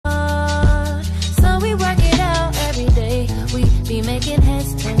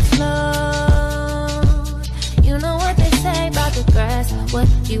what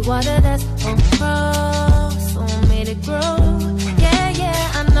you water that's on cross, so made it grow. Yeah,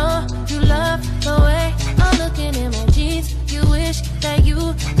 yeah, I know you love the way I'm looking in my jeans. You wish that you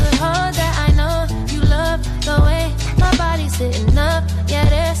could hold that. I know you love the way my body's sitting up. Yeah,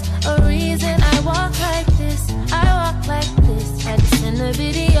 there's a reason I walk like this. I walk like this. I just in the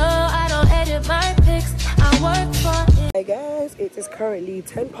video. I don't edit my pics. I work for it. Hey guys, it is currently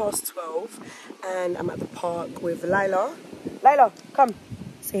 10:12 and I'm at the park with Laila. Laila, come.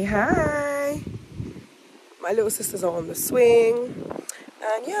 Say hi. My little sisters are on the swing.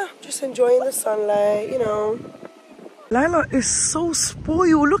 And yeah, just enjoying the sunlight, you know. Laila is so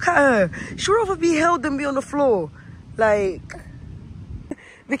spoiled. Look at her. She'd rather be held than be on the floor. Like,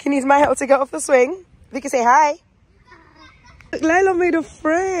 Vicky needs my help to get off the swing. Vicky, say hi. Look, Laila made a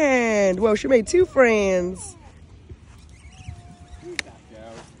friend. Well, she made two friends.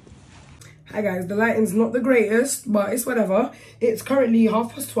 Hi guys, the lighting's not the greatest, but it's whatever. It's currently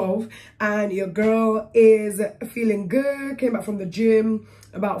 12:30 and your girl is feeling good. Came back from the gym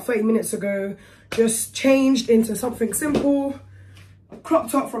about 30 minutes ago. Just changed into something simple. Crop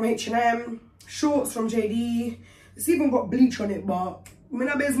top from H&M, shorts from JD. It's even got bleach on it, but I'm in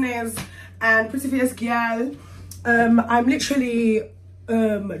a business. And pretty fierce girl. I'm literally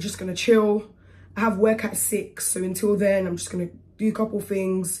just gonna chill. I have work at 6, so until then I'm just gonna do a couple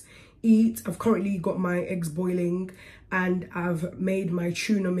things, eat. I've currently got my eggs boiling and I've made my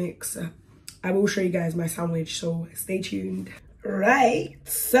tuna mix. I will show you guys my sandwich, so stay tuned. Right,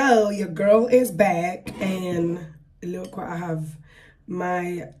 so your girl is back and look what I have.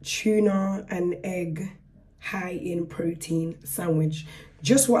 My tuna and egg high in protein sandwich.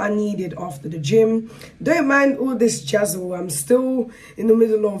 Just what I needed after the gym. Don't mind all this jazzle. I'm still in the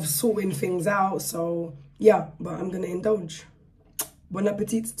middle of sorting things out, so yeah, but I'm gonna indulge. Bon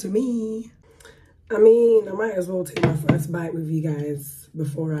appetit to me. I mean, I might as well take my first bite with you guys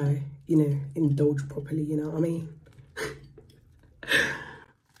before I, you know, indulge properly, you know what I mean?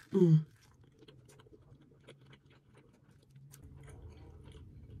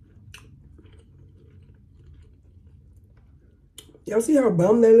 Y'all see how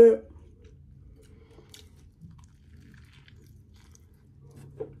bummed they look?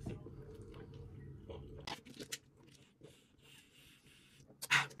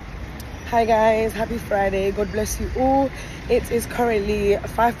 Hi guys, happy Friday. God bless you all. It is currently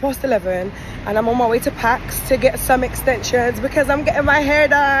 11:05 and I'm on my way to Pax to get some extensions because I'm getting my hair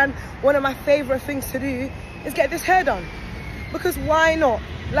done. One of my favorite things to do is get this hair done because why not?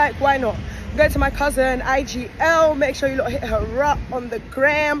 Like, why not? Go to my cousin IGL, make sure you lot hit her up on the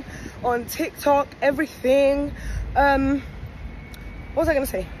gram, on TikTok, everything. What was I gonna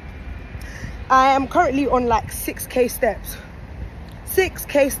say? I am currently on like 6K steps.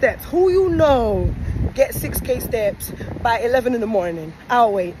 6K steps. Who you know get 6K steps by 11 in the morning?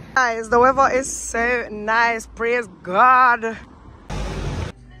 I'll wait. Guys, the weather is so nice. Praise God.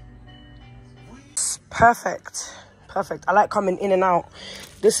 Perfect. Perfect. I like coming in and out.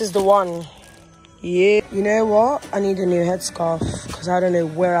 This is the one. Yeah. You know what? I need a new headscarf because I don't know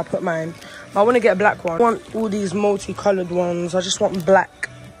where I put mine. I want to get a black one. I want all these multicolored ones. I just want black.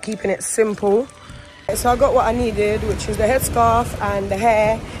 Keeping it simple. So I got what I needed, which is the headscarf and the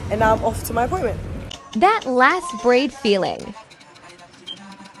hair, and now I'm off to my appointment. That last braid feeling.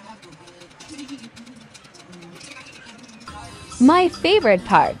 My favorite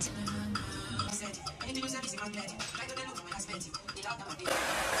part.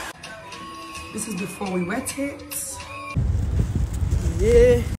 This is before we wet it. Yeah.